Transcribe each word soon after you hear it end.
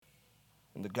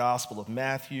in the Gospel of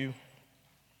Matthew,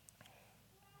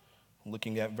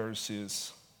 looking at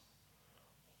verses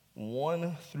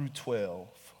 1 through 12.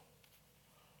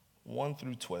 1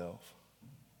 through 12.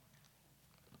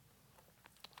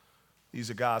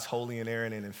 These are God's holy,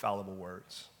 inerrant, and infallible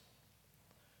words.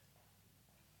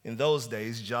 In those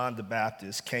days, John the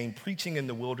Baptist came preaching in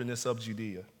the wilderness of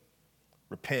Judea.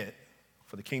 Repent,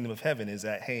 for the kingdom of heaven is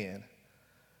at hand.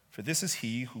 For this is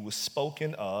he who was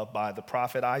spoken of by the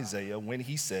prophet Isaiah when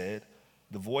he said,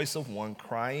 the voice of one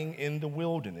crying in the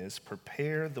wilderness,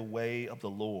 prepare the way of the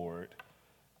Lord,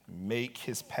 make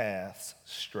his paths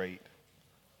straight.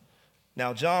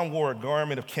 Now John wore a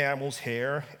garment of camel's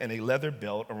hair and a leather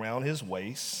belt around his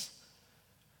waist,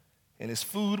 and his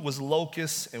food was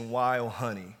locusts and wild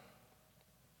honey.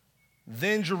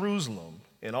 Then Jerusalem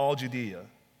and all Judea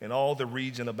and all the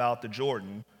region about the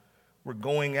Jordan were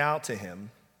going out to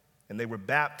him, and they were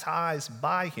baptized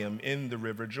by him in the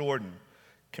river Jordan,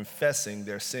 confessing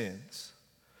their sins.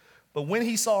 But when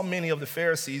he saw many of the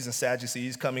Pharisees and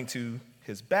Sadducees coming to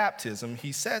his baptism,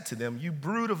 he said to them, you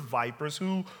brood of vipers,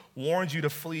 who warned you to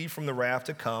flee from the wrath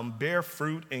to come, bear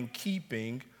fruit in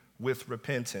keeping with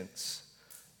repentance.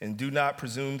 And do not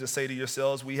presume to say to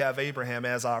yourselves, we have Abraham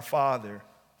as our father.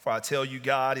 For I tell you,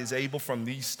 God is able from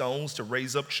these stones to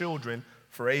raise up children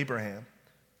for Abraham.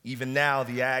 Even now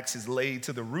the axe is laid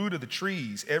to the root of the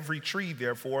trees. Every tree,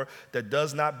 therefore, that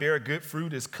does not bear good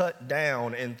fruit is cut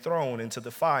down and thrown into the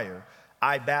fire.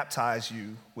 I baptize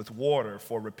you with water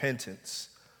for repentance,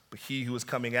 but he who is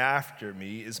coming after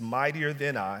me is mightier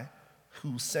than I,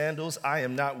 whose sandals I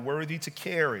am not worthy to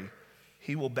carry.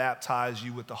 He will baptize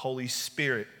you with the Holy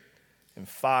Spirit and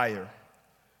fire.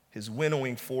 His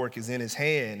winnowing fork is in his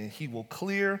hand, and he will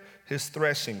clear his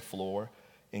threshing floor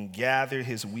and gather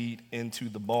his wheat into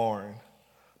the barn,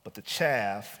 but the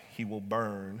chaff he will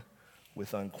burn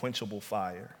with unquenchable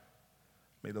fire.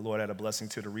 May the Lord add a blessing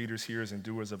to the readers, hearers, and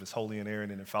doers of his holy,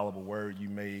 inerrant, and infallible word. You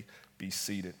may be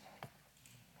seated.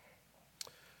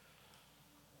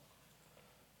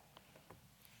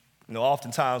 You know,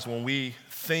 oftentimes when we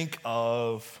think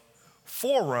of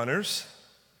forerunners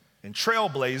and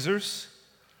trailblazers,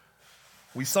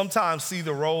 we sometimes see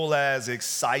the role as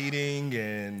exciting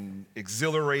and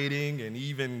exhilarating and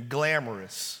even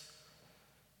glamorous.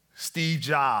 Steve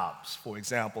Jobs, for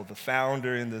example, the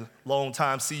founder and the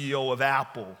longtime CEO of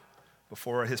Apple,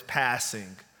 before his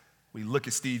passing, we look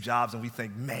at Steve Jobs and we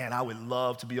think, man, I would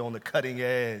love to be on the cutting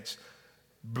edge,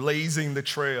 blazing the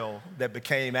trail that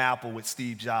became Apple with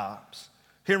Steve Jobs.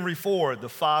 Henry Ford, the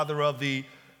father of the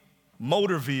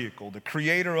motor vehicle, the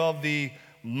creator of the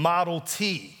Model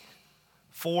T,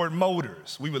 Ford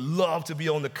Motors. We would love to be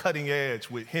on the cutting edge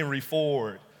with Henry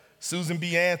Ford. Susan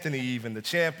B. Anthony, even the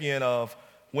champion of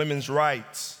women's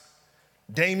rights.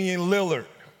 Damian Lillard.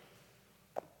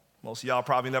 Most of y'all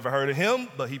probably never heard of him,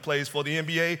 but he plays for the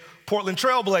NBA Portland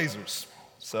Trail Blazers.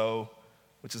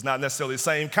 Which is not necessarily the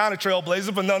same kind of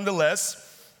trailblazer, but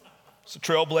nonetheless, it's a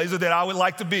trailblazer that I would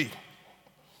like to be.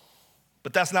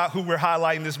 But that's not who we're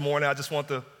highlighting this morning. I just want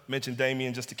to mention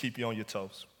Damian just to keep you on your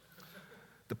toes.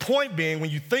 The point being, when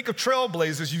you think of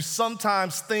trailblazers, you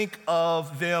sometimes think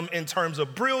of them in terms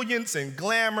of brilliance and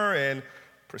glamour and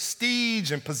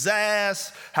prestige and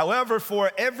pizzazz. However, for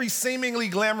every seemingly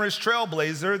glamorous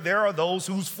trailblazer, there are those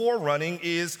whose forerunning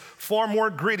is far more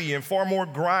gritty and far more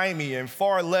grimy and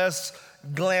far less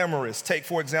glamorous. Take,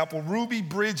 for example, Ruby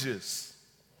Bridges,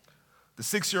 the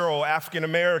 6-year-old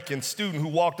African-American student who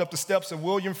walked up the steps of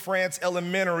William Frantz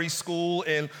Elementary School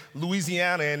in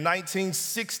Louisiana in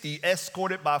 1960,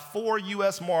 escorted by 4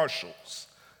 U.S. Marshals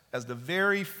as the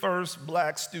very first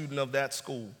black student of that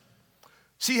school.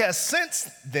 She has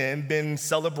since then been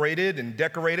celebrated and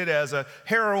decorated as a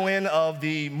heroine of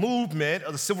the movement,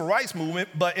 of the civil rights movement,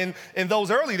 but in those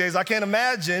early days, I can't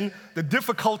imagine the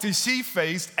difficulties she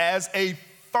faced as a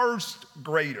first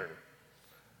grader.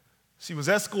 She was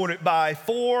escorted by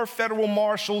 4 federal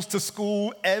marshals to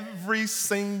school every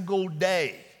single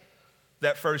day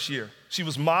that first year. She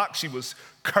was mocked, she was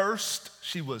cursed,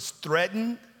 she was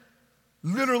threatened.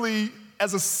 Literally,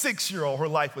 as a 6-year-old, her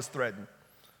life was threatened.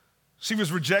 She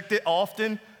was rejected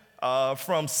often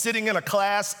from sitting in a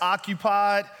class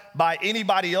occupied by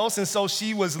anybody else, and so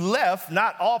she was left,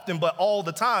 not often, but all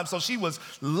the time, so she was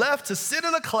left to sit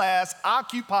in a class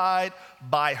occupied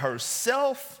by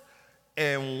herself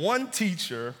and one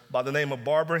teacher by the name of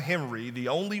Barbara Henry, the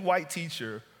only white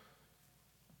teacher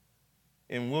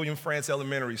in William Frantz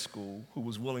Elementary School who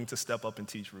was willing to step up and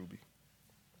teach Ruby.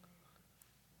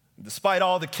 Despite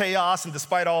all the chaos and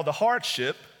despite all the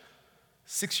hardship,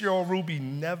 6-year-old Ruby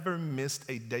never missed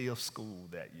a day of school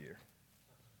that year.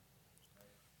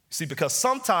 See, because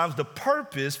sometimes the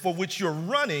purpose for which you're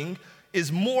running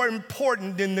is more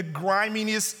important than the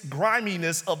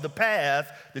griminess of the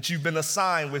path that you've been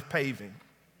assigned with paving.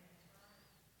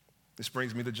 This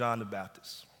brings me to John the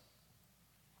Baptist.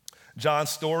 John's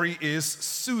story is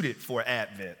suited for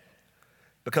Advent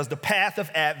because the path of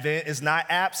Advent is not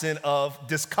absent of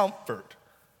discomfort.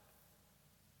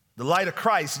 The light of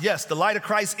Christ, yes, the light of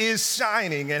Christ is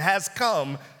shining and has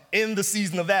come in the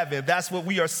season of Advent. That's what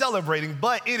we are celebrating,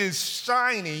 but it is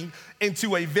shining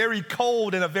into a very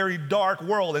cold and a very dark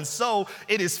world. And so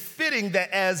it is fitting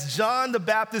that as John the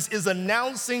Baptist is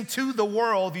announcing to the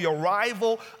world the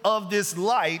arrival of this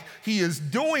light, he is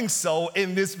doing so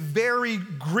in this very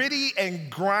gritty and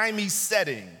grimy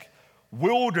setting.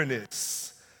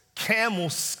 Wilderness,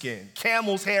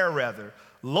 camel's hair rather,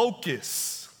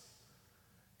 locusts.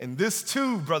 And this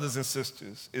too, brothers and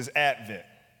sisters, is Advent.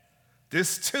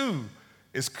 This too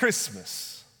is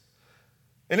Christmas.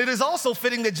 And it is also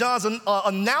fitting that John's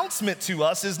announcement to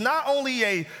us is not only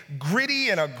a gritty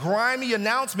and a grimy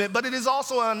announcement, but it is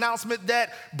also an announcement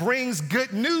that brings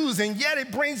good news, and yet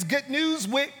it brings good news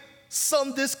with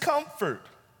some discomfort,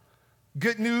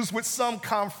 good news with some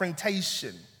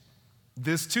confrontation.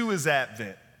 This too is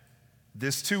Advent.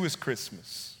 This too is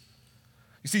Christmas.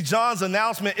 You see, John's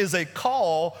announcement is a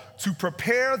call to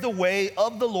prepare the way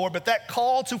of the Lord, but that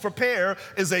call to prepare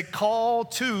is a call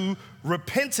to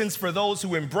repentance for those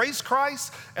who embrace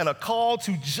Christ and a call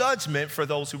to judgment for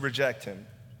those who reject him.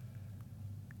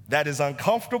 That is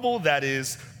uncomfortable, that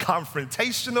is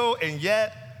confrontational, and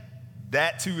yet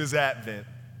that too is Advent.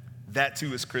 That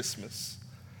too is Christmas.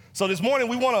 So this morning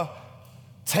we want to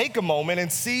take a moment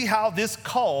and see how this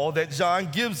call that John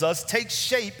gives us takes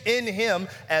shape in him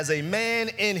as a man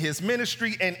in his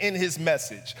ministry and in his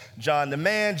message. John the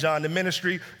man, John the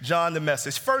ministry, John the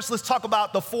message. First, let's talk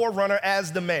about the forerunner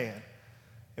as the man.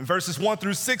 In verses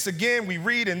 1-6, again, we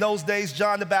read, in those days,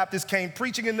 John the Baptist came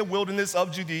preaching in the wilderness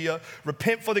of Judea,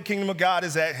 repent for the kingdom of God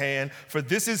is at hand, for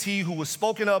this is he who was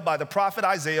spoken of by the prophet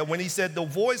Isaiah when he said, the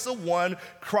voice of one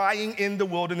crying in the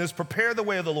wilderness, prepare the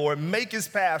way of the Lord, make his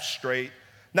path straight.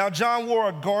 Now John wore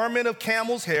a garment of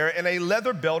camel's hair and a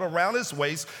leather belt around his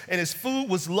waist, and his food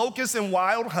was locusts and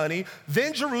wild honey.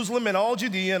 Then Jerusalem and all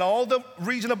Judea and all the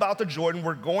region about the Jordan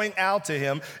were going out to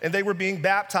him, and they were being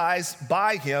baptized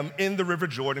by him in the river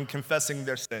Jordan, confessing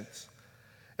their sins.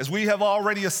 As we have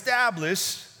already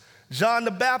established, John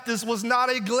the Baptist was not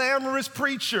a glamorous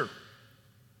preacher.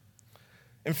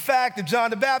 In fact, if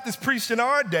John the Baptist preached in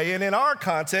our day and in our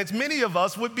context, many of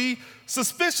us would be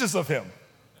suspicious of him,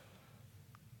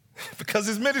 because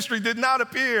his ministry did not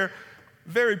appear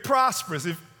very prosperous.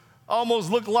 It almost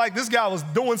looked like this guy was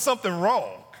doing something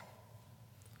wrong.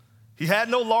 He had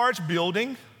no large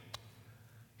building.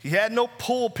 He had no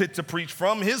pulpit to preach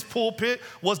from. His pulpit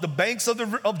was the banks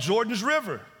of Jordan's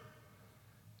River.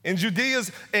 In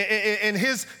Judea's, and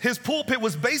his pulpit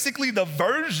was basically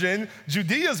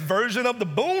Judea's version of the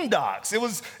boondocks. It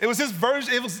was his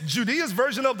version, it was Judea's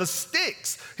version of the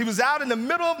sticks. He was out in the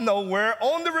middle of nowhere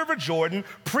on the River Jordan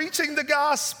preaching the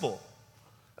gospel.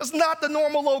 That's not the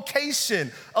normal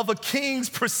location of a king's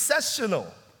processional.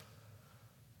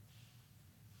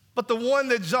 But the one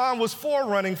that John was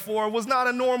forerunning for was not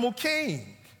a normal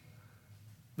king.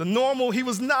 He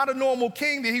was not a normal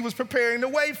king that he was preparing the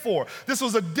way for. This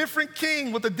was a different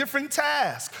king with a different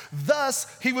task.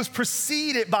 Thus, he was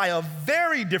preceded by a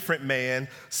very different man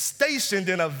stationed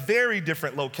in a very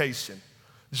different location.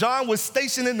 John was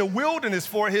stationed in the wilderness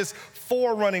for his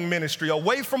forerunning ministry,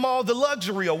 away from all the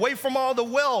luxury, away from all the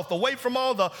wealth, away from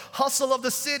all the hustle of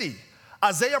the city.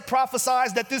 Isaiah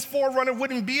prophesies that this forerunner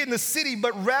wouldn't be in the city,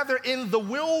 but rather in the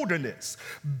wilderness,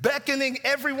 beckoning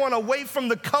everyone away from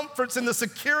the comforts and the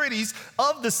securities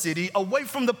of the city, away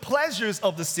from the pleasures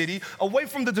of the city, away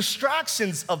from the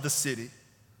distractions of the city.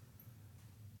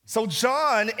 So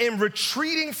John, in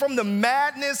retreating from the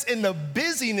madness and the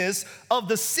busyness of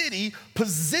the city,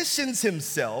 positions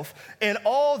himself, and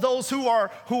all those who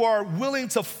are willing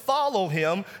to follow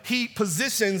him, he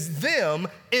positions them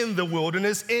in the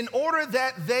wilderness in order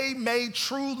that they may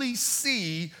truly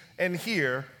see and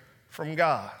hear from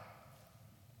God.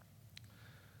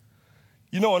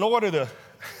 You know, in order to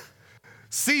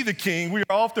see the king, we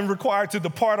are often required to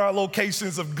depart our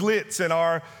locations of glitz and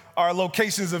our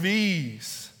locations of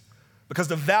ease. Because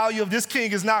the value of this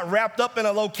king is not wrapped up in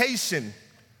a location.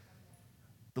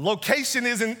 The location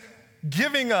isn't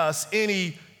giving us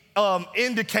any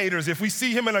indicators. If we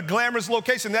see him in a glamorous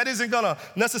location, that isn't going to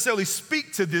necessarily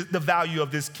speak to the value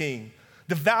of this king.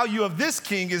 The value of this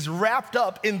king is wrapped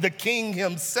up in the king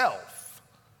himself.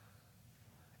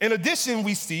 In addition,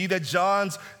 we see that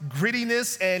John's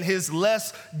grittiness and his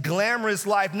less glamorous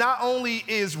life not only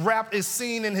is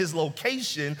seen in his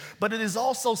location, but it is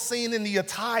also seen in the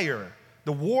attire,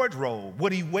 the wardrobe,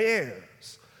 what he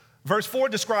wears. Verse 4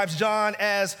 describes John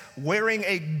as wearing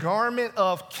a garment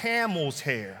of camel's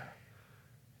hair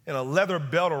and a leather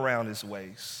belt around his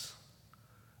waist.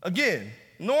 Again,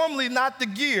 normally not the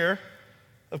gear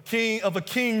of a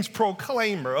king's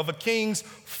proclaimer, of a king's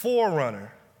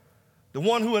forerunner. The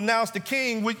one who announced the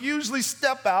king would usually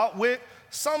step out with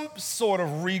some sort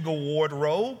of regal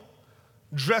wardrobe,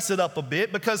 dress it up a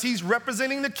bit because he's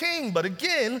representing the king. But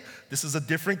again, this is a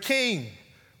different king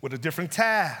with a different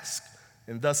task,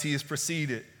 and thus he is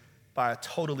preceded by a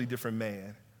totally different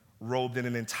man, robed in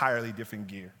an entirely different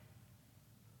gear.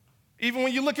 Even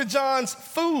when you look at John's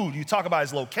food, you talk about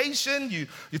his location,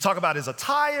 you talk about his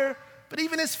attire, but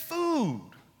even his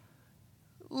food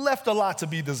left a lot to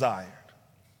be desired.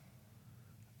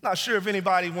 Not sure if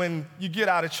anybody, when you get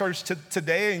out of church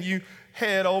today and you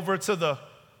head over to the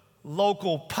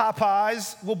local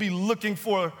Popeyes, will be looking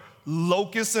for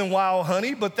locusts and wild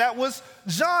honey, but that was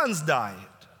John's diet.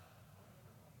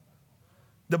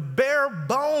 The bare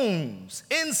bones,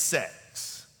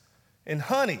 insects, and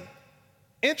honey.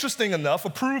 Interesting enough,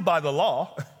 approved by the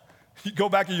law. You go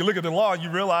back and you look at the law and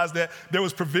you realize that there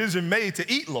was provision made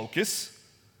to eat locusts.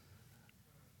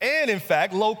 And in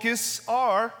fact, locusts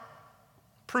are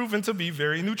proven to be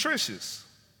very nutritious.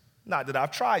 Not that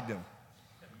I've tried them.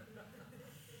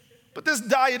 But this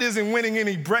diet isn't winning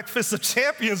any Breakfast of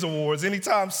Champions awards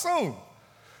anytime soon.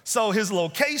 So his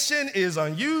location is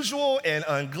unusual and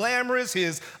unglamorous.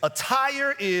 His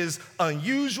attire is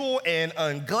unusual and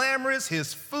unglamorous.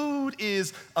 His food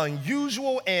is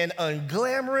unusual and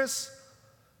unglamorous.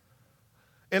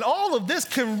 And all of this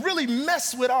can really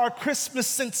mess with our Christmas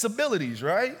sensibilities,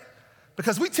 right?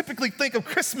 Because we typically think of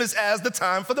Christmas as the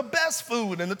time for the best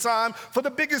food and the time for the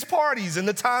biggest parties and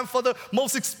the time for the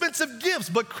most expensive gifts.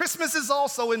 But Christmas is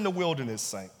also in the wilderness,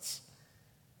 saints.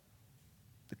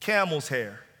 The camel's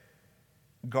hair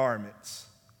garments,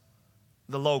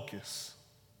 the locusts,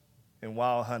 and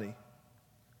wild honey.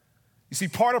 You see,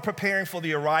 part of preparing for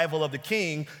the arrival of the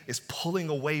king is pulling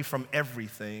away from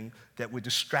everything that would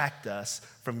distract us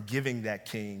from giving that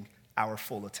king our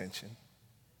full attention.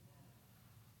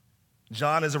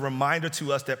 John is a reminder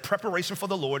to us that preparation for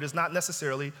the Lord is not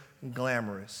necessarily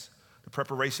glamorous. The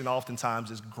preparation oftentimes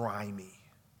is grimy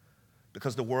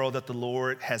because the world that the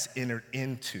Lord has entered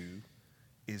into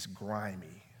is grimy.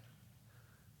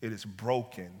 It is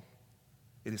broken.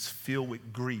 It is filled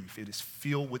with grief. It is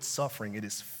filled with suffering. It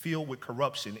is filled with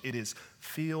corruption. It is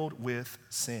filled with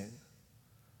sin.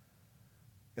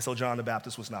 And so John the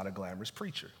Baptist was not a glamorous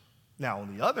preacher. Now,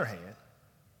 on the other hand,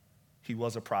 he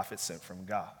was a prophet sent from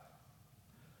God.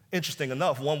 Interesting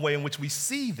enough, one way in which we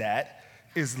see that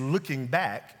is looking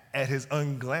back at his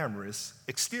unglamorous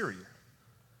exterior.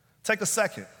 Take a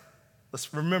second.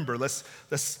 Let's remember, let's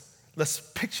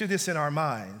picture this in our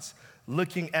minds,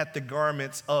 looking at the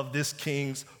garments of this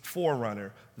king's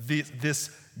forerunner,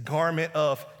 this garment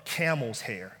of camel's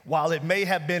hair. While it may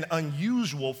have been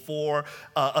unusual for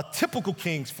a typical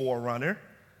king's forerunner,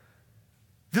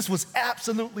 this was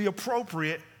absolutely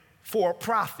appropriate for a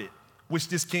prophet, which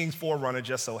this king's forerunner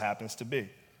just so happens to be.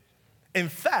 In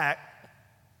fact,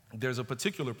 there's a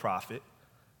particular prophet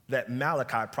that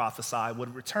Malachi prophesied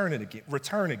would return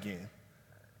again.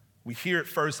 We hear it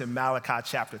first in Malachi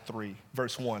chapter 3,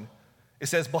 verse 1. It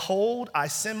says, "Behold, I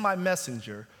send my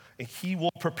messenger, and he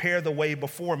will prepare the way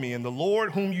before me. And the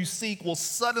Lord whom you seek will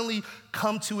suddenly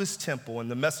come to his temple. And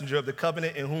the messenger of the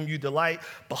covenant in whom you delight,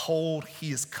 behold,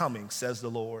 he is coming, says the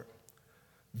Lord."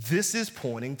 This is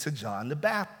pointing to John the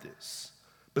Baptist.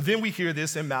 But then we hear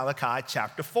this in Malachi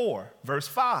chapter 4, verse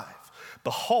 5.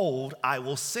 "Behold, I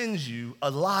will send you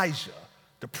Elijah,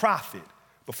 the prophet,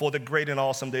 before the great and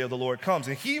awesome day of the Lord comes.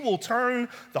 And he will turn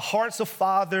the hearts of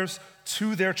fathers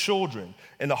to their children,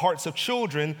 and the hearts of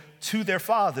children to their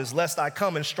fathers, lest I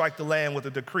come and strike the land with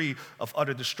a decree of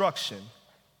utter destruction."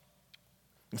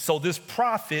 And so this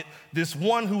prophet, this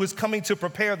one who is coming to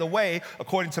prepare the way,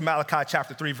 according to Malachi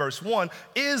chapter 3, verse 1,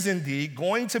 is indeed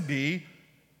going to be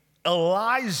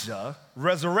Elijah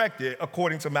resurrected,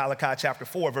 according to Malachi chapter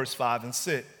 4, verse 5 and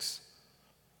 6.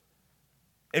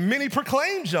 And many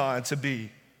proclaim John to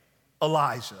be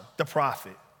Elijah, the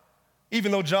prophet,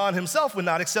 even though John himself would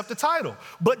not accept the title.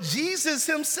 But Jesus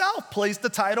himself placed the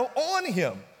title on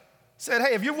him. Said,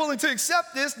 hey, if you're willing to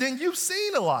accept this, then you've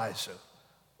seen Elijah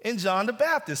in John the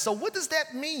Baptist. So what does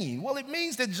that mean? Well, it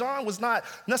means that John was not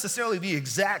necessarily the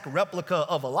exact replica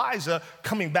of Elijah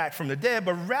coming back from the dead,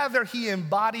 but rather he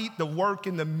embodied the work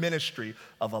and the ministry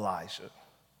of Elijah.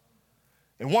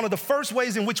 And one of the first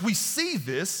ways in which we see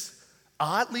this,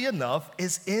 oddly enough,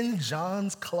 is in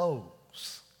John's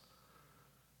clothes.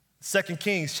 2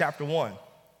 Kings chapter 1,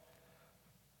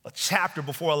 a chapter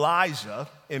before Elijah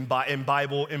in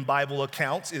Bible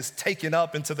accounts is taken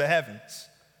up into the heavens.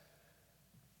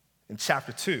 In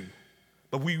chapter 2.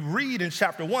 But we read in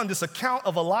chapter 1 this account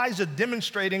of Elijah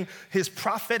demonstrating his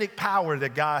prophetic power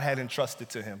that God had entrusted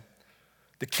to him.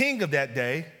 The king of that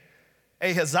day,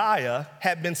 Ahaziah,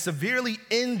 had been severely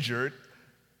injured,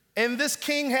 and this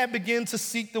king had begun to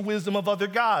seek the wisdom of other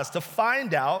gods to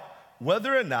find out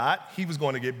whether or not he was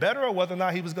going to get better or whether or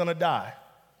not he was going to die.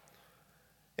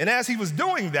 And as he was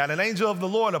doing that, an angel of the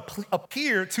Lord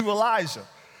appeared to Elijah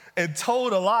and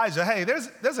told Elijah, hey,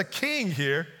 there's a king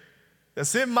here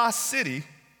that's in my city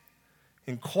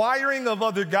inquiring of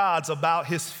other gods about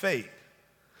his fate.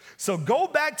 So go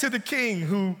back to the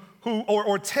king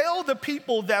or tell the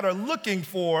people that are looking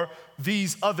for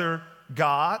these other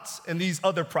gods and these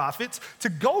other prophets to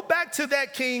go back to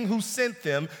that king who sent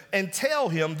them and tell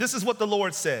him, this is what the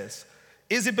Lord says.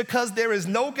 Is it because there is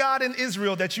no God in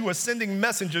Israel that you are sending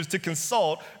messengers to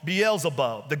consult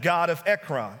Beelzebub, the god of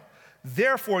Ekron?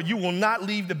 Therefore, you will not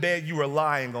leave the bed you are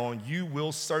lying on. You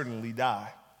will certainly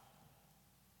die.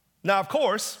 Now, of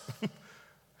course,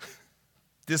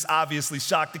 this obviously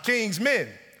shocked the king's men.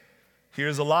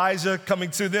 Here's Elijah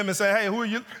coming to them and saying, hey, who are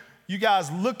you? You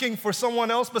guys looking for someone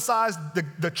else besides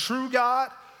the true God?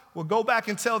 Well, go back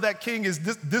and tell that king,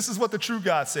 this is what the true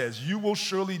God says. You will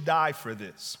surely die for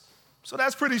this. So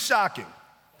that's pretty shocking.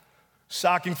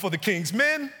 Shocking for the king's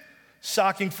men,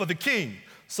 shocking for the king.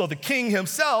 So the king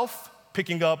himself,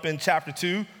 picking up in chapter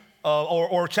 2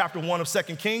 or chapter 1 of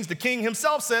 2 Kings, the king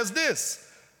himself says this.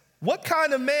 What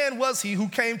kind of man was he who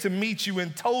came to meet you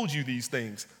and told you these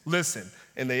things? Listen,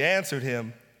 and they answered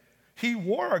him, he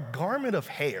wore a garment of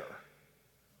hair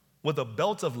with a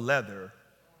belt of leather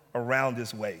around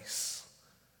his waist.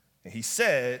 And he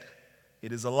said,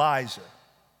 it is Elijah.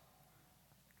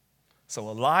 So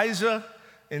Elijah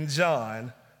and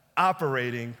John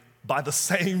operating by the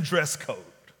same dress code.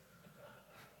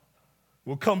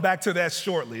 We'll come back to that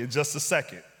shortly in just a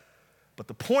second. But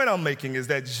the point I'm making is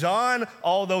that John,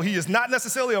 although he is not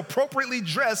necessarily appropriately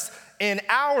dressed in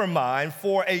our mind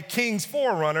for a king's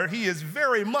forerunner, he is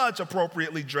very much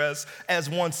appropriately dressed as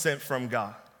one sent from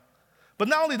God. But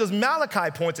not only does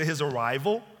Malachi point to his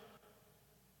arrival,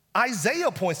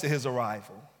 Isaiah points to his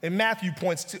arrival. And Matthew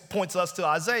points us to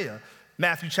Isaiah.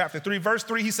 Matthew chapter 3, verse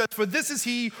 3, he says, for this is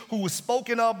he who was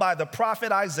spoken of by the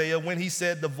prophet Isaiah when he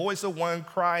said, the voice of one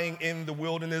crying in the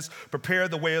wilderness, prepare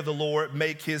the way of the Lord,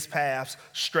 make his paths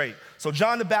straight. So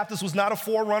John the Baptist was not a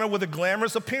forerunner with a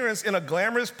glamorous appearance in a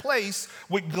glamorous place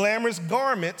with glamorous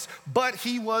garments, but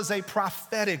he was a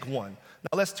prophetic one.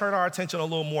 Now let's turn our attention a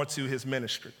little more to his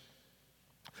ministry.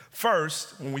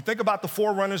 First, when we think about the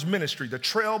forerunner's ministry, the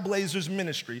trailblazer's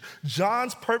ministry,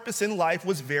 John's purpose in life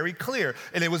was very clear.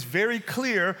 And it was very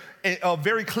clear,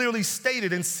 very clearly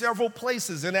stated in several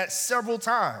places and at several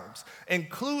times,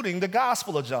 including the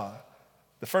Gospel of John,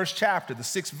 the first chapter, the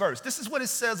 6th verse. This is what it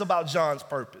says about John's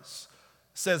purpose.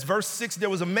 It says, verse 6, there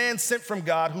was a man sent from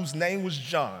God whose name was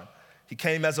John. He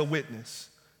came as a witness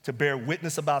to bear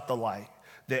witness about the light,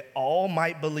 that all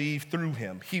might believe through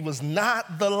him. He was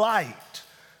not the light,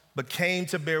 but came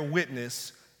to bear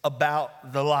witness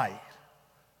about the light.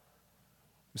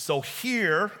 So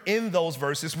here in those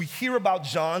verses, we hear about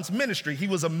John's ministry. He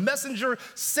was a messenger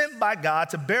sent by God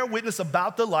to bear witness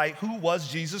about the light, who was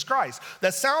Jesus Christ.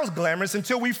 That sounds glamorous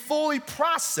until we fully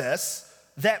process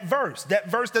that verse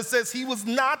that says he was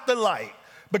not the light,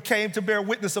 but came to bear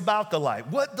witness about the light.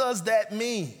 What does that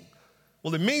mean?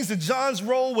 Well, it means that John's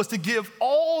role was to give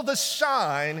all the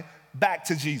shine back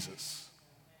to Jesus.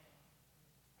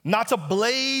 Not to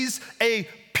blaze a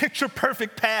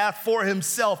picture-perfect path for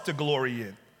himself to glory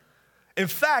in. In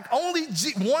fact, only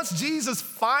once Jesus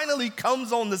finally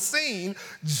comes on the scene,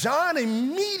 John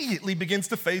immediately begins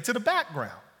to fade to the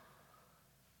background.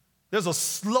 There's a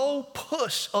slow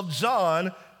push of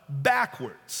John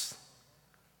backwards.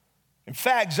 In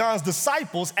fact, John's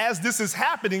disciples, as this is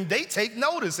happening, they take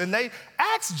notice and they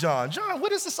ask John,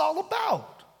 what is this all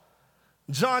about?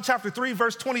 John chapter 3,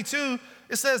 verse 22,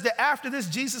 it says that after this,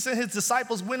 Jesus and his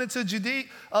disciples went into Judea,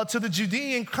 to the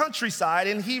Judean countryside,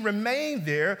 and he remained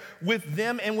there with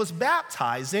them and was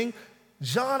baptizing.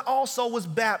 John also was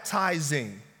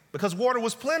baptizing because water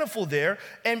was plentiful there,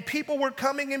 and people were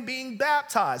coming and being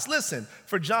baptized. Listen,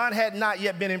 for John had not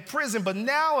yet been in prison, but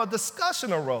now a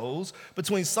discussion arose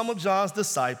between some of John's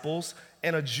disciples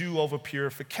and a Jew over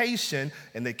purification.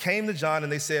 And they came to John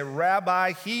and they said,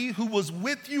 Rabbi, he who was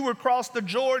with you across the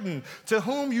Jordan, to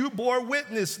whom you bore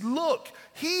witness, look,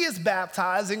 he is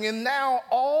baptizing and now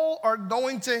all are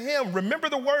going to him. Remember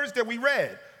the words that we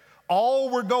read. All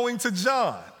were going to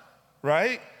John,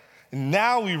 right? And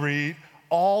now we read,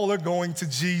 all are going to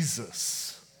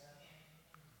Jesus.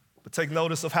 But take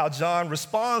notice of how John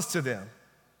responds to them.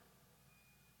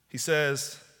 He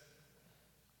says,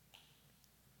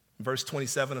 verse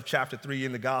 27 of chapter 3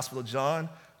 in the Gospel of John,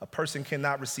 a person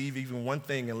cannot receive even one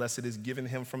thing unless it is given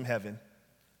him from heaven.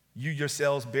 You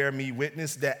yourselves bear me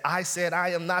witness that I said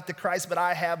I am not the Christ, but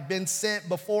I have been sent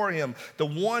before him. The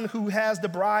one who has the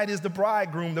bride is the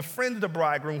bridegroom, the friend of the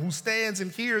bridegroom, who stands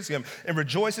and hears him and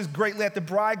rejoices greatly at the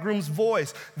bridegroom's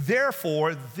voice.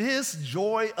 Therefore, this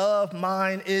joy of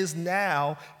mine is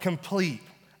now complete.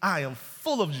 I am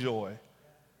full of joy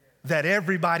that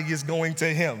everybody is going to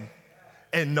him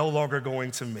and no longer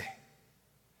going to me.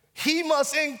 He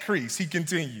must increase, he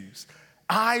continues.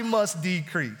 I must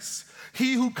decrease.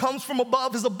 He who comes from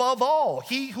above is above all.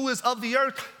 He who is of the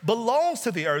earth belongs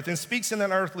to the earth and speaks in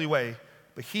an earthly way.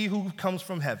 But he who comes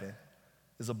from heaven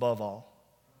is above all.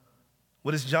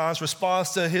 What is John's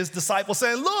response to his disciples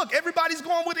saying, look, everybody's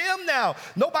going with him now.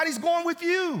 Nobody's going with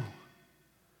you.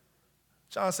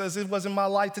 John says it wasn't my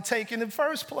light to take in the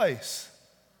first place.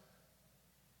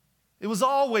 It was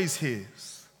always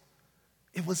his.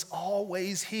 It was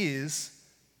always his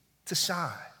to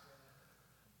shine.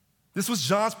 This was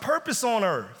John's purpose on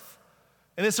earth.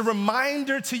 And it's a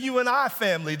reminder to you and I,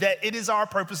 family, that it is our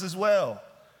purpose as well.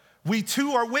 We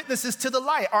too are witnesses to the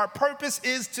light. Our purpose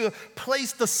is to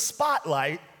place the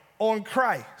spotlight on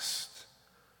Christ.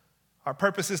 Our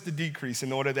purpose is to decrease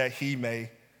in order that he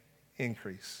may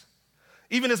increase.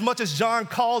 Even as much as John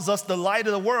calls us the light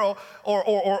of the world,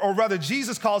 or rather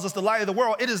Jesus calls us the light of the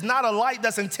world, it is not a light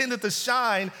that's intended to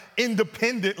shine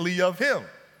independently of him.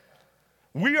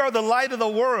 We are the light of the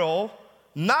world,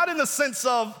 not in the sense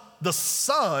of the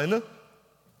sun,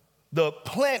 the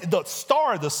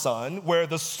star of the sun, where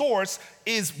the source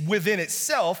is within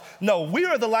itself. No, we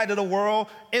are the light of the world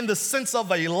in the sense of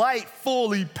a light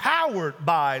fully powered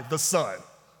by the sun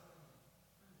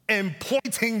and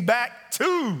pointing back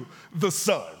to the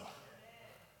sun.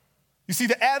 You see,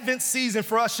 the Advent season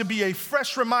for us should be a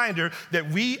fresh reminder that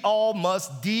we all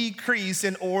must decrease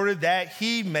in order that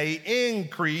he may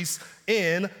increase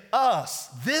in us.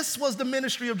 This was the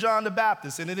ministry of John the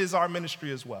Baptist, and it is our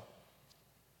ministry as well.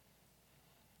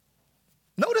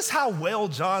 Notice how well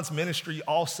John's ministry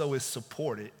also is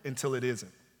supported until it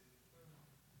isn't.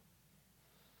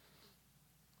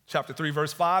 Chapter 3,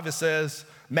 verse 5, it says,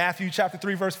 Matthew chapter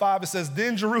 3, verse 5, it says,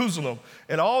 then Jerusalem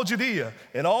and all Judea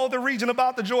and all the region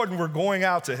about the Jordan were going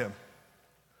out to him.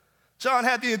 John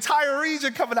had the entire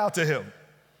region coming out to him,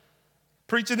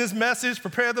 preaching his message,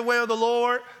 prepare the way of the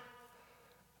Lord,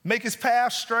 make his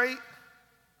path straight.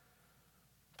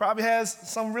 Probably has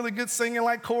some really good singing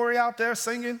like Corey out there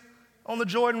singing on the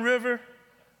Jordan River.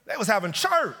 They was having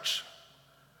church.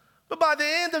 But by the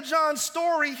end of John's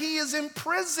story, he is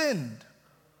imprisoned.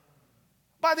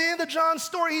 By the end of John's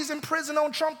story, he's in prison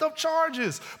on trumped up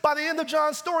charges. By the end of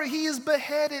John's story, he is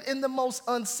beheaded in the most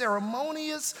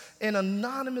unceremonious and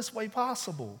anonymous way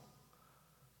possible.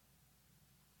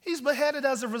 He's beheaded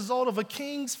as a result of a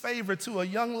king's favor to a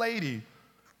young lady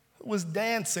who was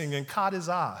dancing and caught his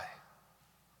eye.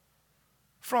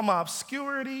 From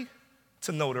obscurity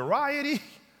to notoriety,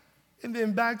 and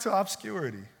then back to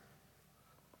obscurity.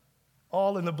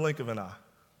 All in the blink of an eye.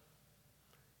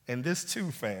 And this too,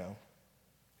 fam,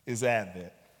 is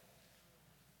Advent.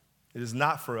 It is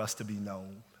not for us to be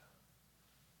known.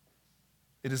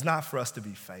 It is not for us to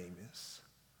be famous.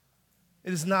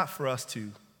 It is not for us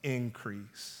to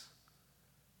increase.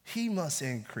 He must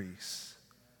increase.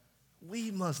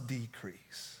 We must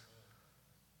decrease.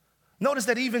 Notice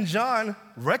that even John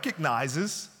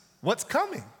recognizes what's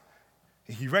coming.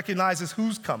 He recognizes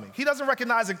who's coming. He doesn't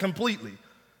recognize it completely,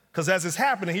 because as it's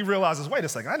happening, he realizes, wait a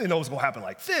second, I didn't know it was going to happen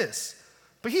like this.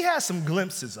 But he has some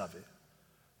glimpses of it.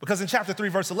 Because in chapter 3,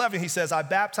 verse 11, he says, I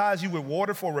baptize you with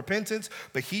water for repentance,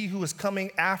 but he who is coming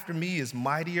after me is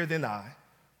mightier than I,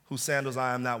 whose sandals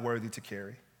I am not worthy to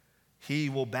carry. He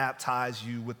will baptize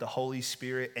you with the Holy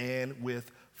Spirit and with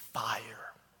fire.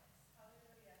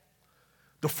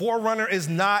 The forerunner is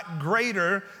not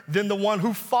greater than the one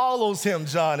who follows him,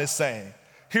 John is saying.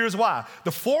 Here's why.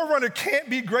 The forerunner can't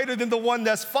be greater than the one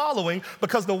that's following,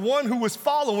 because the one who was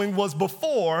following was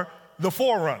before the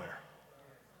forerunner.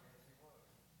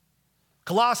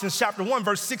 Colossians chapter 1,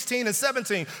 verse 16 and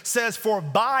 17 says, for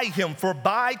by him, for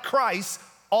by Christ,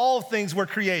 All things were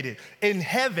created in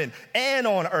heaven and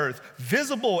on earth,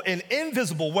 visible and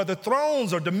invisible, whether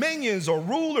thrones or dominions or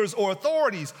rulers or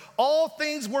authorities. All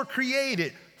things were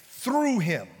created through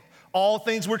him. All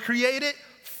things were created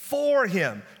for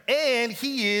him. And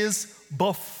he is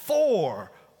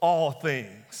before all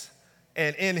things.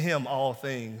 And in him all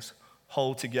things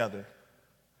hold together.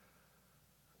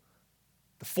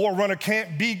 The forerunner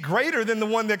can't be greater than the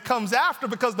one that comes after,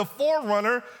 because the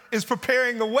forerunner is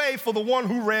preparing the way for the one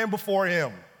who ran before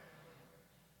him.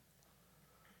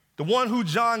 The one who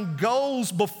John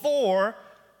goes before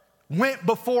went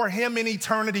before him in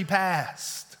eternity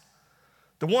past.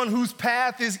 The one whose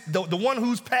path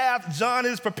John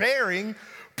is preparing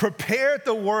prepared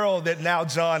the world that now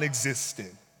John exists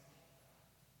in.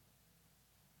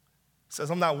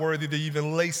 Says, I'm not worthy to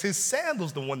even lace his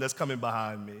sandals, the one that's coming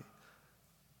behind me.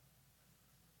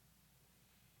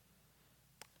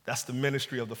 That's the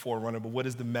ministry of the forerunner, but what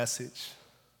is the message?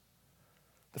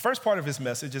 The first part of his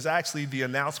message is actually the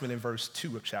announcement in verse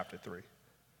 2 of chapter 3.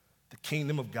 The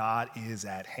kingdom of God is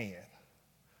at hand.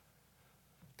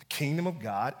 The kingdom of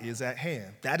God is at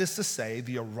hand. That is to say,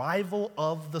 the arrival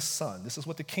of the Son. This is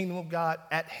what the kingdom of God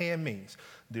at hand means.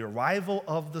 The arrival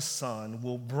of the Son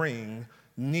will bring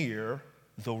near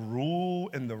the rule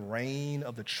and the reign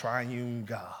of the triune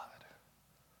God.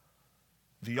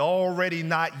 The already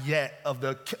not yet of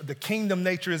the kingdom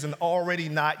nature is an already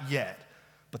not yet,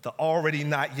 but the already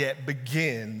not yet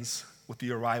begins with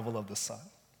the arrival of the Son.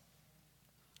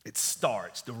 It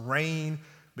starts, the reign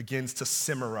begins to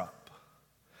simmer up.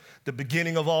 The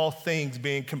beginning of all things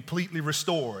being completely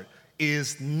restored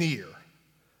is near.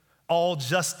 All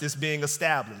justice being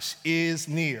established is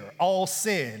near. All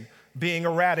sin being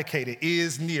eradicated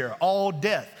is near. All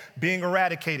death being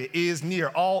eradicated is near.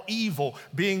 All evil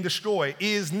being destroyed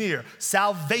is near.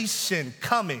 Salvation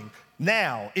coming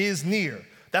now is near.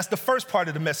 That's the first part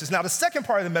of the message. Now, the second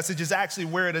part of the message is actually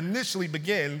where it initially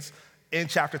begins in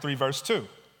chapter 3, verse 2.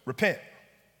 Repent.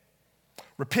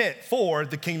 Repent, for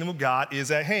the kingdom of God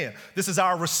is at hand. This is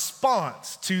our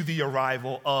response to the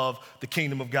arrival of the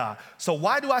kingdom of God. So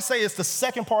why do I say it's the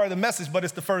second part of the message, but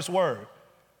it's the first word?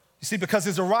 You see, because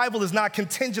his arrival is not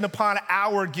contingent upon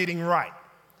our getting right.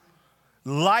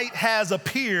 Light has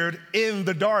appeared in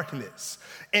the darkness.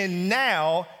 And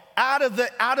now, out of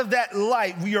that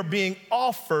light, we are being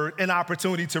offered an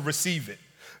opportunity to receive it.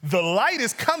 The light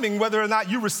is coming whether or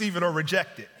not you receive it or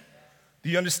reject it.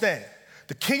 Do you understand?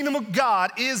 The kingdom of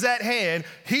God is at hand.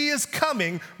 He is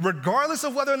coming regardless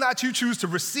of whether or not you choose to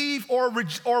receive or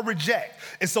reject.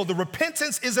 And so the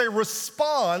repentance is a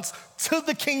response to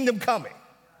the kingdom coming.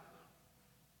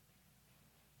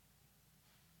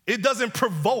 It doesn't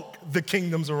provoke the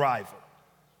kingdom's arrival.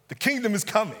 The kingdom is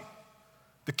coming.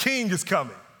 The king is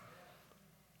coming.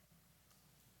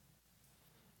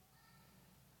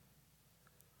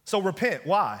 So repent.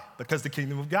 Why? Because the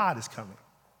kingdom of God is coming.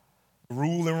 The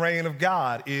rule and reign of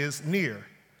God is near.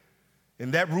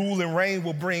 And that rule and reign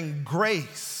will bring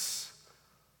grace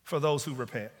for those who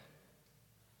repent,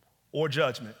 or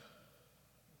judgment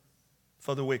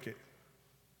for the wicked,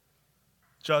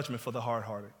 judgment for the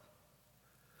hard-hearted.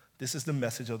 This is the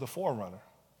message of the forerunner.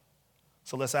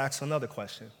 So let's ask another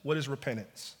question. What is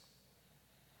repentance?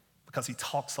 Because he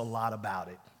talks a lot about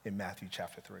it in Matthew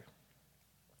chapter 3.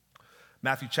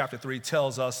 Matthew chapter 3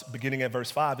 tells us, beginning at verse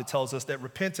 5, it tells us that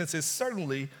repentance is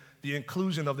certainly the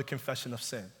inclusion of the confession of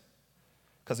sin.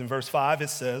 Because in verse 5 it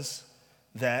says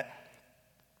that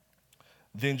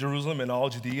then Jerusalem and all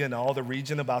Judea and all the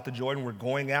region about the Jordan were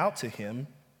going out to him,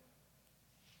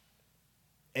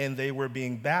 and they were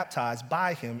being baptized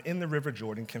by him in the river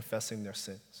Jordan, confessing their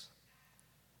sins.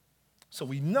 So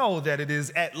we know that it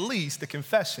is at least the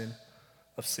confession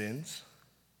of sins.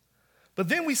 But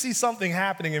then we see something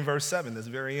happening in verse 7 that's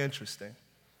very interesting,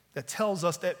 that tells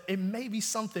us that it may be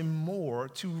something more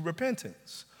to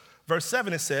repentance. Verse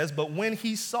 7, it says, but when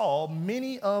he saw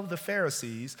many of the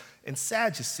Pharisees and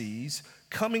Sadducees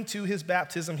coming to his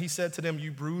baptism, he said to them,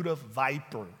 you brood of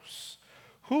vipers,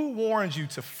 who warned you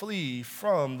to flee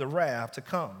from the wrath to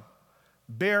come?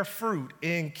 Bear fruit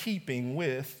in keeping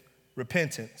with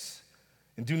repentance.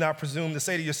 And do not presume to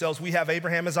say to yourselves, we have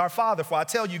Abraham as our father. For I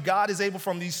tell you, God is able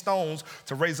from these stones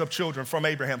to raise up children from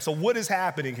Abraham. So what is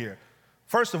happening here?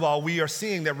 First of all, we are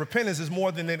seeing that repentance is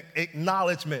more than an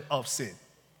acknowledgement of sin.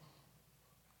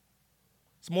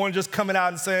 It's more than just coming out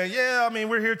and saying, yeah, I mean,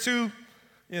 we're here too.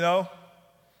 Hear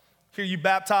you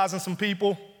baptizing some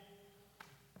people.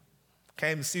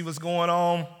 Came to see what's going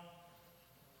on.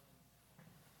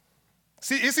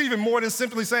 See, it's even more than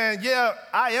simply saying, yeah,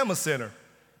 I am a sinner.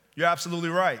 You're absolutely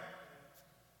right.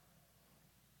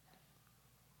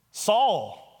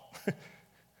 Saul,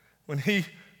 when he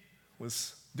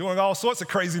was doing all sorts of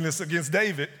craziness against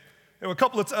David. There were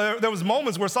there was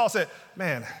moments where Saul said,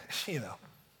 man,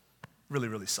 really,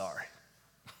 really sorry.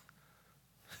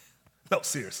 No,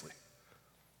 seriously.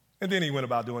 And then he went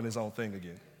about doing his own thing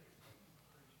again.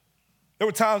 There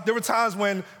were times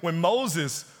when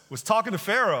Moses was talking to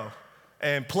Pharaoh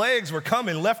and plagues were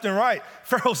coming left and right.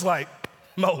 Pharaoh's like,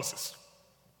 Moses,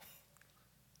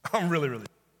 I'm really, really.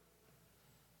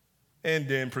 And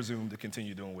then presumed to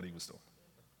continue doing what he was doing.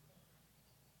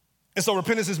 And so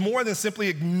repentance is more than simply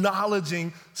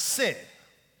acknowledging sin.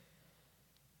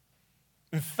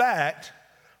 In fact,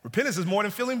 repentance is more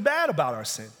than feeling bad about our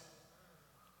sin.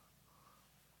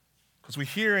 Because we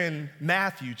hear in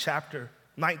Matthew chapter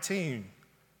 19,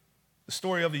 the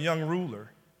story of the young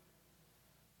ruler.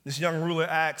 This young ruler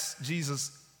asks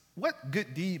Jesus, what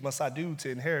good deed must I do to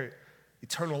inherit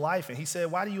eternal life? And he said,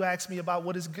 why do you ask me about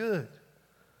what is good?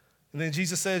 And then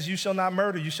Jesus says, you shall not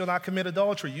murder, you shall not commit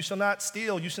adultery, you shall not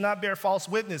steal, you shall not bear false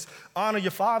witness, honor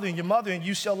your father and your mother, and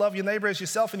you shall love your neighbor as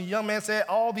yourself. And the young man said,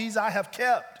 all these I have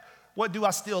kept. What do I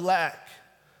still lack?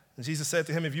 And Jesus said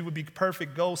to him, if you would be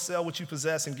perfect, go sell what you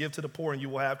possess and give to the poor, and you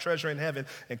will have treasure in heaven,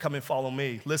 and come and follow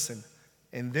me. Listen,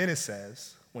 and then it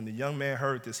says, when the young man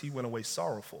heard this, he went away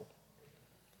sorrowful,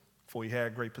 for he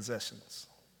had great possessions.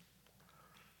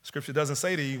 Scripture doesn't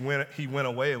say that he went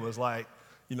away. It was like,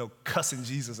 cussing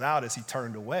Jesus out as he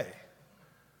turned away.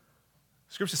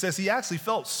 Scripture says he actually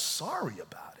felt sorry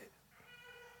about it,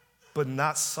 but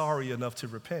not sorry enough to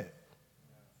repent.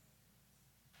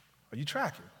 Are you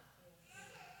tracking?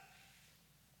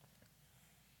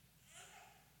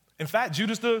 In fact,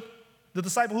 Judas, the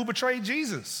disciple who betrayed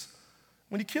Jesus,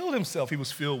 when he killed himself, he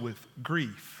was filled with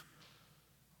grief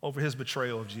over his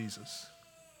betrayal of Jesus,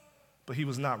 but he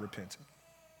was not repentant.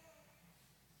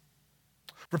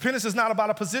 Repentance is not about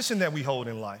a position that we hold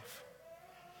in life.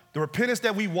 The repentance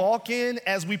that we walk in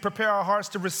as we prepare our hearts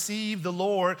to receive the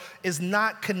Lord is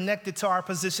not connected to our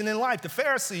position in life. The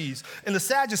Pharisees and the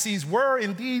Sadducees were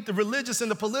indeed the religious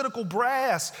and the political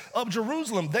brass of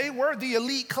Jerusalem. They were the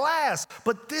elite class,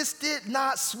 but this did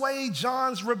not sway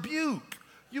John's rebuke.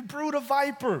 You brood of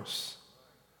vipers.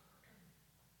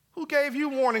 Who gave you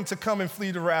warning to come and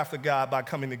flee the wrath of God by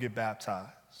coming to get baptized?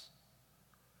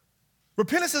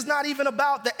 Repentance is not even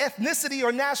about the ethnicity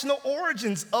or national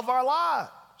origins of our lives.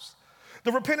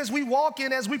 The repentance we walk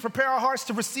in as we prepare our hearts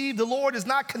to receive the Lord is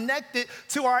not connected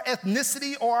to our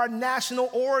ethnicity or our national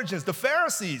origins. The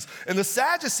Pharisees and the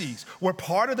Sadducees were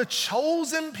part of the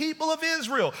chosen people of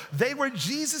Israel. They were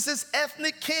Jesus'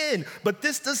 ethnic kin, but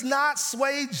this does not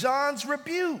sway John's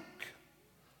rebuke.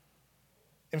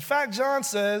 In fact, John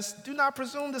says, do not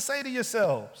presume to say to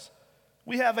yourselves,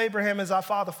 we have Abraham as our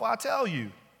father, for I tell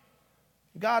you,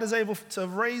 God is able to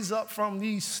raise up from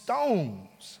these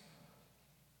stones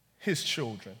his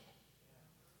children.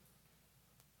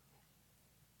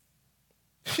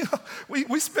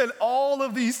 We spend all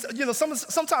of these,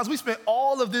 sometimes we spend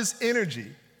all of this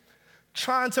energy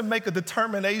trying to make a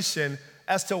determination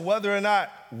as to whether or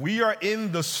not we are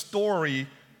in the story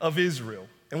of Israel.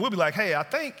 And we'll be like, hey, I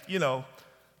think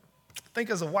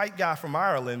as a white guy from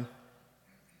Ireland,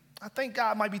 I think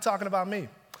God might be talking about me.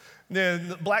 Then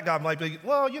the black guy might be,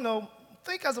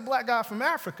 think as a black guy from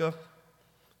Africa,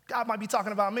 God might be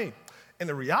talking about me. And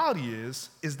the reality is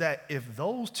that if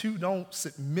those two don't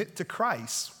submit to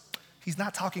Christ, he's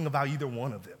not talking about either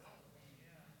one of them.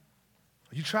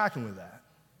 Are you tracking with that?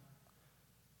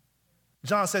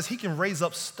 John says he can raise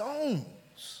up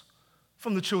stones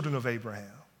from the children of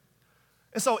Abraham.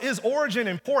 And so is origin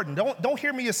important? Don't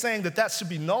hear me as saying that should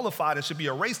be nullified and should be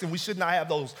erased and we should not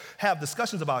have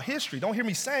discussions about history. Don't hear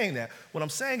me saying that. What I'm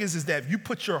saying is that if you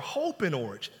put your hope in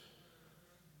origin,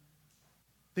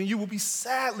 then you will be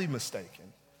sadly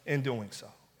mistaken in doing so.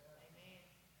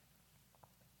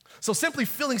 So simply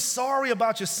feeling sorry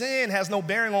about your sin has no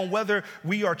bearing on whether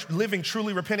we are living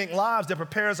truly repentant lives that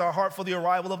prepares our heart for the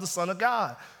arrival of the Son of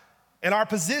God. And our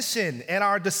position and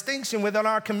our distinction within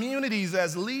our communities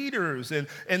as leaders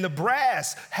and the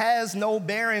brass has no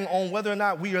bearing on whether or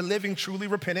not we are living truly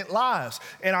repentant lives.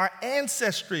 And our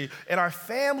ancestry and our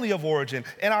family of origin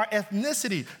and our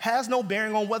ethnicity has no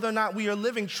bearing on whether or not we are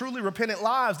living truly repentant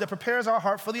lives that prepares our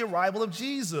heart for the arrival of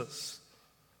Jesus.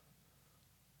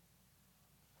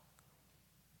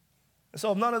 And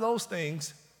so if none of those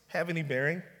things have any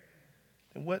bearing,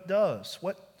 then what does?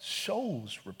 What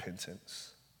shows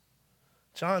repentance?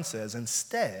 John says,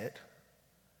 instead,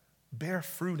 bear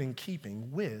fruit in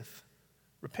keeping with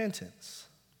repentance.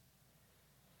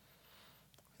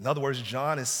 In other words,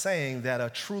 John is saying that a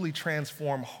truly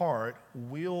transformed heart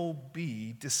will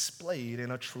be displayed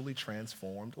in a truly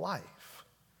transformed life.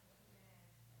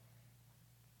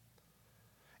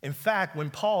 In fact,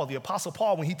 when Paul, the Apostle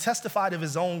Paul, when he testified of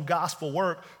his own gospel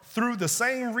work through the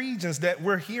same regions that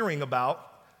we're hearing about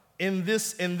in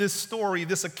this story,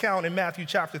 this account in Matthew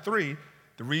chapter 3,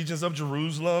 the regions of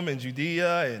Jerusalem and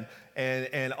Judea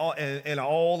and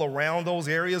all around those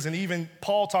areas, and even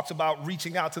Paul talks about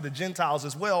reaching out to the Gentiles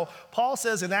as well. Paul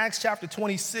says in Acts chapter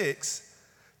 26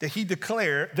 that he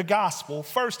declared the gospel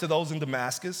first to those in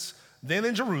Damascus, then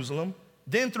in Jerusalem,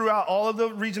 then throughout all of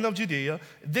the region of Judea,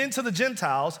 then to the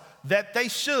Gentiles, that they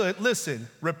should, listen,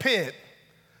 repent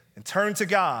and turn to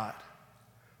God,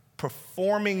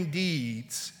 performing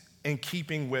deeds in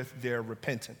keeping with their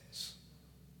repentance.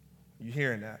 You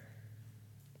hearing that?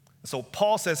 So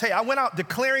Paul says, hey, I went out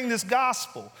declaring this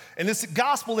gospel, and this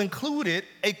gospel included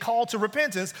a call to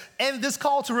repentance, and this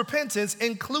call to repentance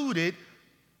included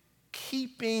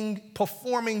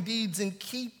performing deeds in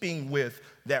keeping with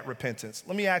that repentance.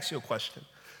 Let me ask you a question.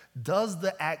 Does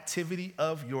the activity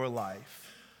of your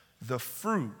life, the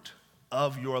fruit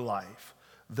of your life,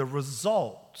 the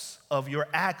results of your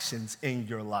actions in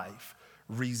your life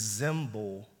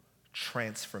resemble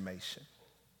transformation?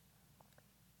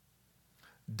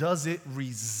 Does it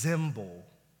resemble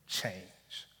change?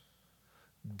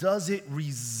 Does it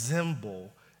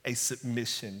resemble a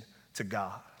submission to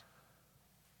God?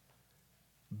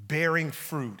 Bearing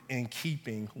fruit in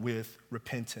keeping with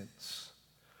repentance.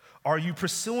 Are you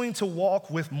pursuing to walk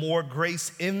with more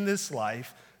grace in this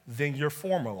life than your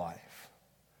former life?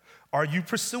 Are you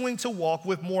pursuing to walk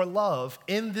with more love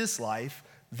in this life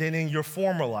than in your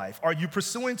former life? Are you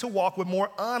pursuing to walk with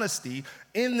more honesty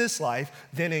in this life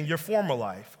than in your former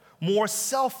life? More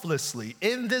selflessly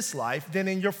in this life than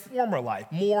in your former life?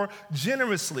 More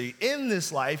generously in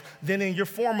this life than in your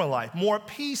former life? More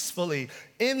peacefully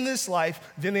in this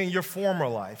life than in your former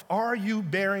life? Are you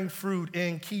bearing fruit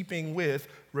in keeping with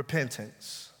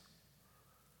repentance?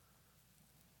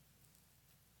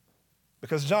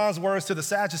 Because John's words to the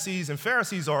Sadducees and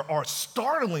Pharisees are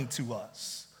startling to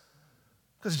us.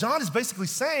 Because John is basically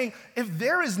saying, if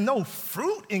there is no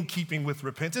fruit in keeping with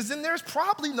repentance, then there's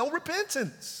probably no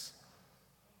repentance.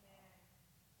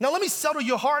 Now, let me settle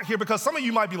your heart here, because some of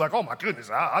you might be like, oh my goodness,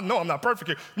 I know I'm not perfect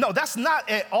here. No, that's not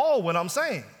at all what I'm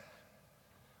saying.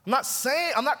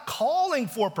 I'm not calling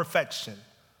for perfection.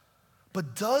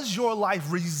 But does your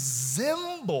life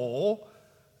resemble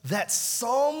that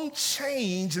some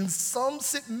change and some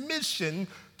submission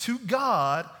to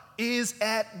God is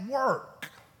at work?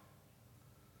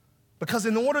 Because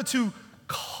in order to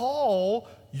call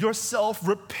yourself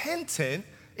repentant,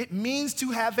 it means to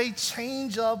have a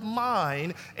change of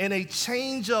mind and a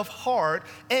change of heart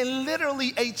and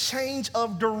literally a change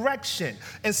of direction.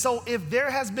 And so if there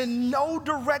has been no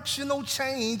directional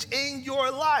change in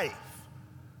your life,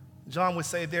 John would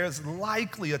say there's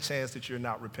likely a chance that you're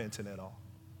not repentant at all.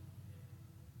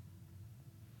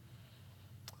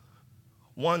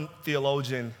 One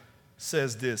theologian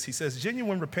says this. He says,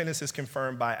 genuine repentance is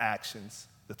confirmed by actions.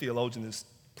 The theologian is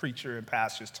preacher and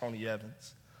pastor is Tony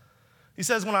Evans. He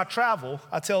says, when I travel,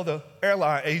 I tell the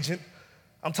airline agent,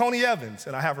 I'm Tony Evans,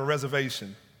 and I have a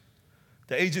reservation.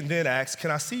 The agent then asks,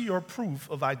 can I see your proof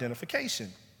of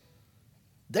identification?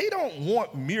 They don't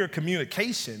want mere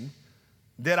communication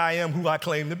that I am who I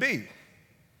claim to be.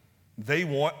 They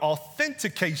want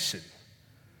authentication.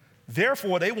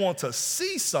 Therefore, they want to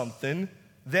see something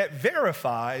that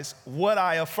verifies what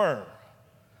I affirm.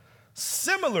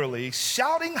 Similarly,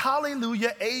 shouting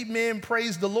hallelujah, amen,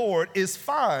 praise the Lord is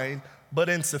fine, but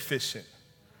insufficient.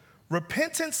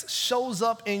 Repentance shows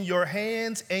up in your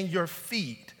hands and your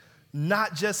feet,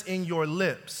 not just in your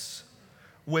lips.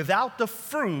 Without the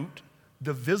fruit,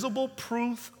 the visible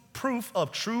proof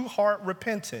of true heart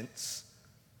repentance,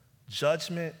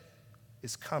 judgment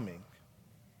is coming,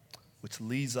 which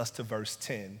leads us to verse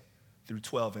 10 through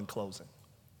 12 in closing.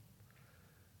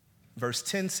 Verse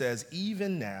 10 says,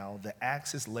 even now the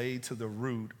axe is laid to the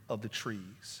root of the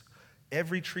trees.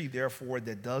 Every tree, therefore,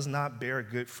 that does not bear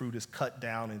good fruit is cut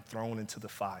down and thrown into the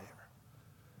fire.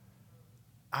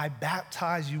 I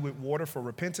baptize you with water for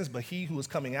repentance, but he who is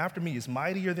coming after me is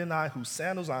mightier than I, whose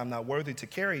sandals I am not worthy to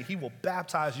carry. He will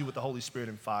baptize you with the Holy Spirit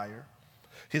and fire.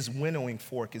 His winnowing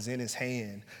fork is in his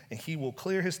hand, and he will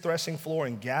clear his threshing floor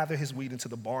and gather his wheat into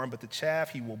the barn, but the chaff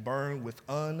he will burn with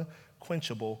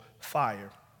unquenchable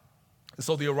fire. And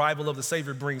so the arrival of the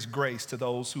Savior brings grace to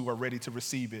those who are ready to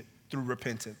receive it through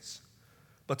repentance.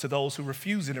 But to those who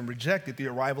refuse it and reject it, the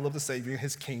arrival of the Savior,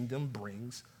 his kingdom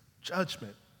brings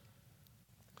judgment.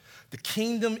 The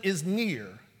kingdom is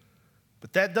near,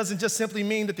 but that doesn't just simply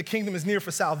mean that the kingdom is near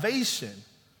for salvation.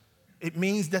 It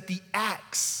means that the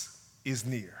axe is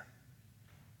near.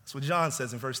 That's what John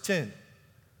says in verse 10.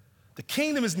 The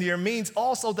kingdom is near means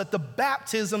also that the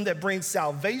baptism that brings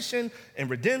salvation and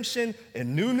redemption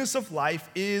and newness of life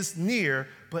is near,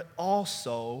 but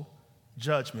also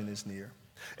judgment is near.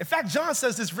 In fact, John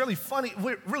says this really funny,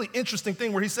 really interesting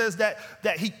thing where he says that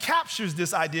he captures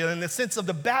this idea in the sense of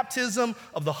the baptism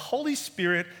of the Holy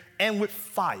Spirit and with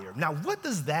fire. Now, what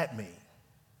does that mean?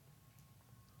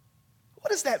 What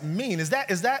does that mean? Is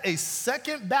that a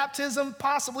second baptism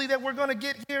possibly that we're going to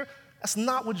get here? That's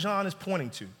not what John is pointing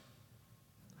to.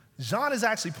 John is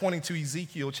actually pointing to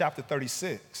Ezekiel chapter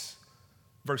 36,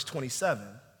 verse 27,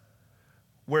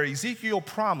 where Ezekiel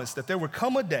promised that there would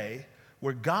come a day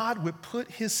where God would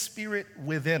put his spirit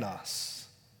within us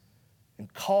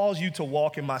and cause you to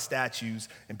walk in my statutes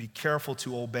and be careful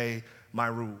to obey my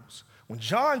rules. When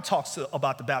John talks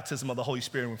about the baptism of the Holy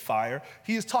Spirit with fire,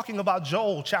 he is talking about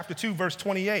Joel chapter 2, verse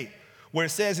 28, where it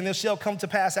says, and it shall come to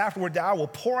pass afterward that I will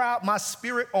pour out my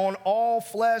spirit on all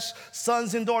flesh.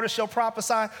 Sons and daughters shall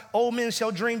prophesy. Old men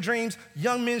shall dream dreams.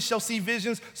 Young men shall see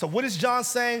visions. So what is John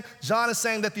saying? John is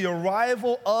saying that the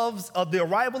arrival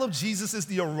of Jesus is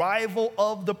the arrival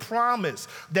of the promise,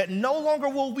 that no longer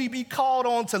will we be called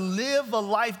on to live a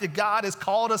life that God has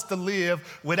called us to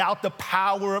live without the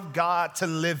power of God to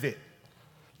live it.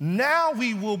 Now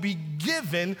we will be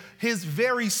given his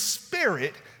very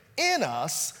spirit in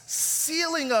us,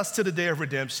 sealing us to the day of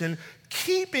redemption,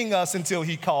 keeping us until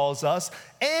he calls us,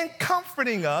 and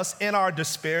comforting us in our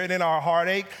despair and in our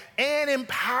heartache, and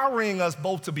empowering us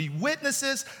both to be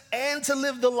witnesses and to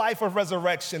live the life of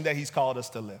resurrection that he's called us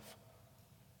to live.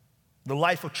 The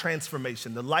life of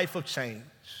transformation, the life of change.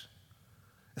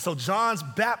 And so John's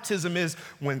baptism is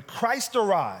when Christ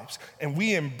arrives and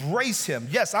we embrace him.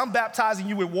 Yes, I'm baptizing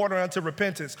you with water unto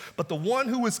repentance, but the one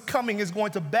who is coming is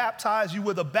going to baptize you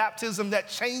with a baptism that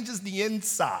changes the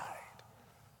inside,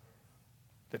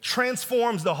 that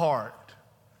transforms the heart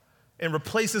and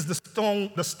replaces the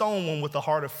stone one with the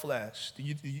heart of flesh. Do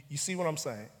you see what I'm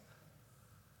saying?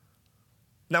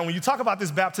 Now, when you talk about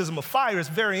this baptism of fire, it's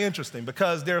very interesting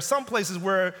because there are some places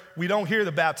where we don't hear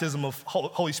the baptism of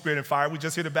Holy Spirit and fire. We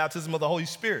just hear the baptism of the Holy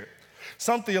Spirit.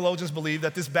 Some theologians believe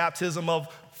that this baptism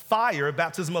of fire,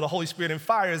 baptism of the Holy Spirit and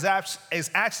fire, is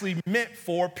actually meant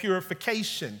for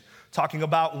purification, talking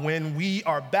about when we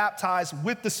are baptized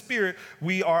with the Spirit,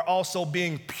 we are also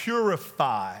being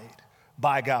purified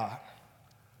by God.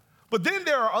 But then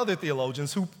there are other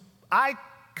theologians who I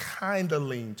kind of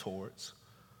lean towards,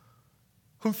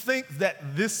 who think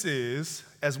that this is,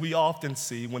 as we often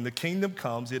see, when the kingdom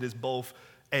comes, it is both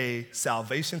a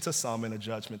salvation to some and a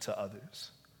judgment to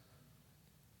others.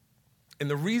 And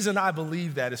the reason I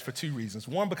believe that is for two reasons.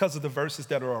 One, because of the verses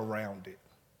that are around it.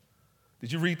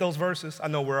 Did you read those verses? I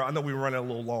know we were running a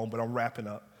little long, but I'm wrapping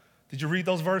up. Did you read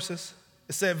those verses?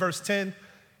 It said, verse 10,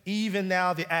 even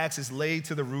now the axe is laid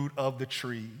to the root of the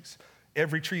trees.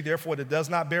 Every tree, therefore, that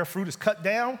does not bear fruit is cut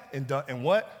down and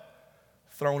what?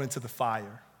 Thrown into the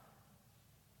fire.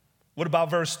 What about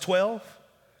verse 12?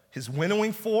 His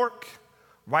winnowing fork,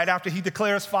 right after he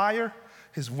declares fire,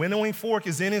 his winnowing fork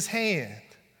is in his hand,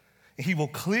 and he will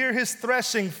clear his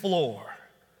threshing floor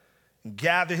and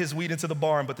gather his wheat into the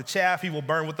barn, but the chaff he will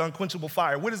burn with unquenchable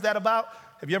fire. What is that about?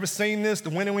 Have you ever seen this, the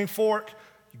winnowing fork?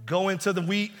 You go into the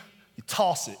wheat, you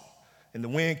toss it, and the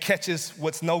wind catches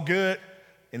what's no good,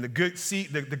 and the good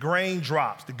seed, the grain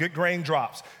drops, the good grain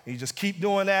drops. And you just keep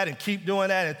doing that and keep doing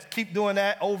that and keep doing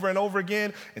that over and over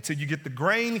again until you get the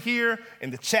grain here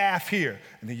and the chaff here.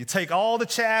 And then you take all the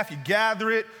chaff, you gather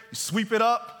it, you sweep it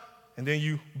up, and then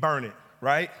you burn it,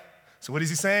 right? So what is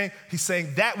he saying? He's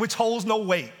saying that which holds no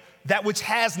weight, that which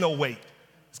has no weight,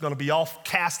 is going to be off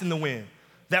cast in the wind.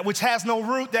 That which has no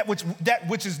root, that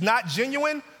which is not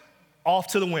genuine, off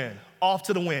to the wind, off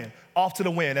to the wind, off to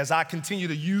the wind as I continue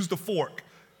to use the fork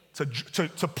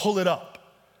to pull it up.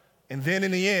 And then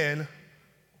in the end,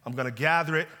 I'm going to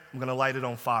gather it, I'm going to light it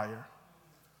on fire.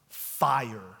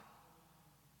 Fire.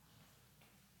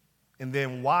 And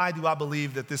then why do I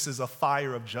believe that this is a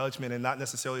fire of judgment and not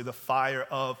necessarily the fire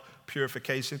of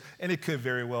purification? And it could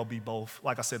very well be both.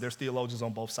 Like I said, there's theologians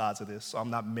on both sides of this, so I'm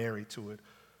not married to it.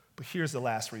 But here's the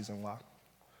last reason why.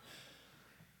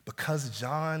 Because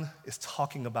John is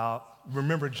talking about,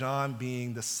 remember John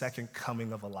being the second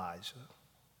coming of Elijah.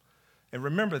 And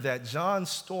remember that John's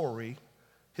story,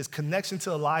 his connection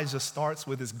to Elijah starts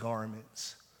with his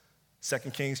garments.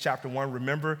 2 Kings chapter 1,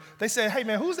 remember? They said, hey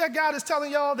man, who's that guy that's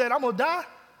telling y'all that I'm gonna die?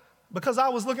 Because I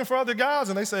was looking for other guys.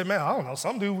 And they said, man, I don't know,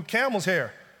 some dude with camel's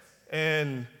hair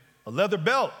and a leather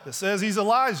belt that says he's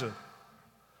Elijah.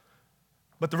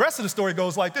 But the rest of the story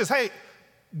goes like this. Hey,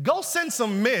 go send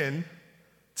some men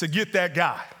to get that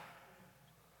guy.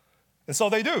 And so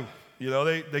they do. You know,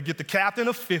 they get the captain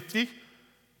of 50,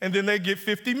 And then they get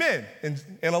 50 men. And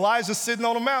Elijah's sitting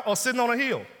on a mountain or sitting on a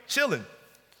hill, chilling.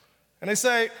 And they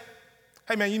say,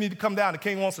 hey man, you need to come down. The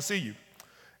king wants to see you.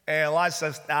 And Elijah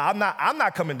says, nah, I'm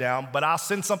not coming down, but I'll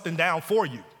send something down for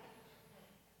you.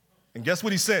 And guess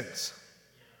what he sends?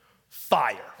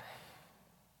 Fire.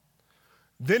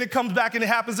 Then it comes back and it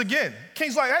happens again.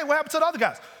 King's like, hey, what happened to the other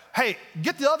guys? Hey,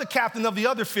 get the other captain of the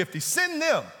other 50. Send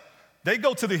them. They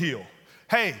go to the hill.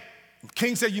 Hey,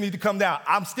 king said you need to come down.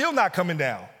 I'm still not coming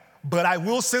down, but I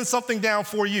will send something down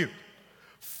for you.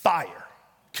 Fire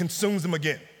consumes them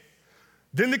again.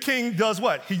 Then the king does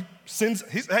what? He sends,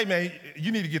 hey man,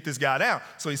 you need to get this guy down.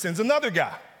 So he sends another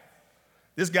guy.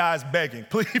 This guy's begging,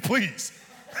 please,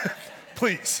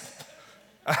 please.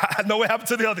 I know what happened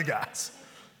to the other guys.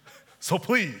 So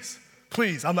please,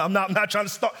 I'm not trying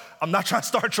to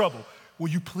start trouble. Will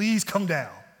you please come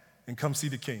down and come see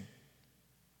the king?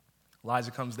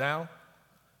 Elijah comes down.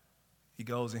 He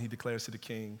goes and he declares to the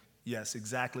king, yes,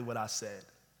 exactly what I said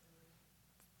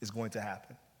is going to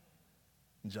happen.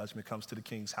 And judgment comes to the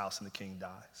king's house and the king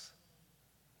dies.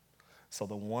 So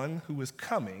the one who is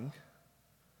coming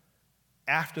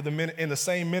after in the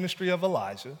same ministry of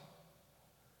Elijah,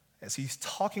 as he's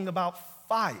talking about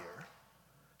fire,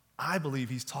 I believe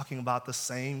he's talking about the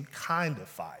same kind of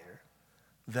fire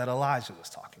that Elijah was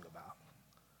talking about,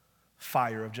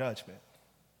 fire of judgment.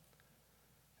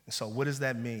 And so what does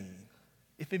that mean?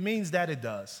 If it means that, it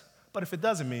does. But if it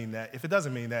doesn't mean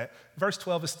that, verse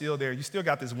 12 is still there. You still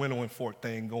got this winnowing fork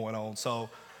thing going on. So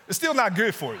it's still not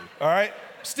good for you, all right?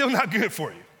 Still not good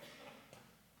for you.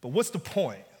 But what's the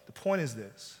point? The point is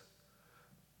this.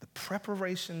 The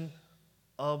preparation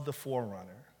of the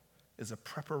forerunner is a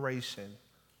preparation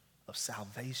of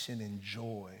salvation and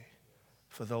joy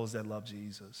for those that love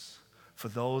Jesus, for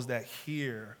those that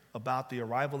hear about the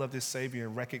arrival of this Savior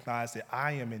and recognize that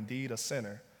I am indeed a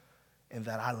sinner and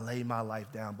that I lay my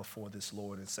life down before this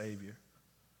Lord and Savior.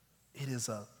 It is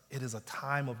a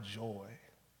time of joy.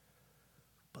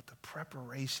 But the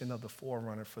preparation of the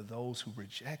forerunner for those who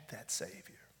reject that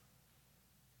Savior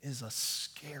is a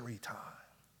scary time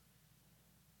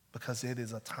because it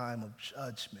is a time of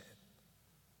judgment.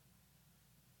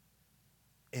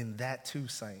 And that too,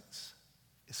 saints,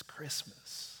 is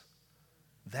Christmas.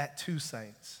 That too,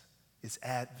 saints, is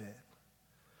Advent.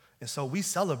 And so we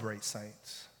celebrate,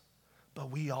 saints, but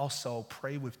we also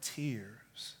pray with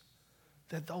tears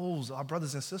that those, our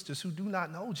brothers and sisters who do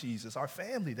not know Jesus, our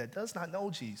family that does not know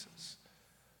Jesus,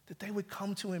 that they would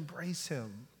come to embrace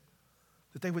him,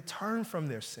 that they would turn from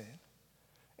their sin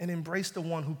and embrace the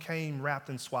one who came wrapped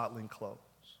in swaddling clothes,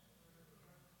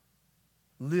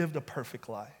 lived a perfect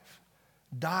life,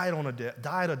 died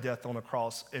a death on a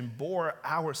cross and bore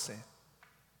our sin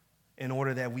in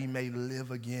order that we may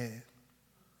live again,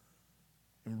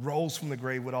 and rose from the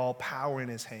grave with all power in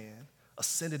his hand,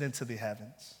 ascended into the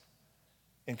heavens,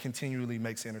 and continually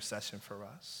makes intercession for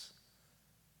us.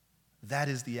 That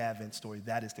is the Advent story.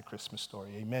 That is the Christmas story.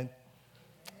 Amen?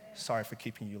 Sorry for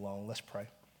keeping you long. Let's pray.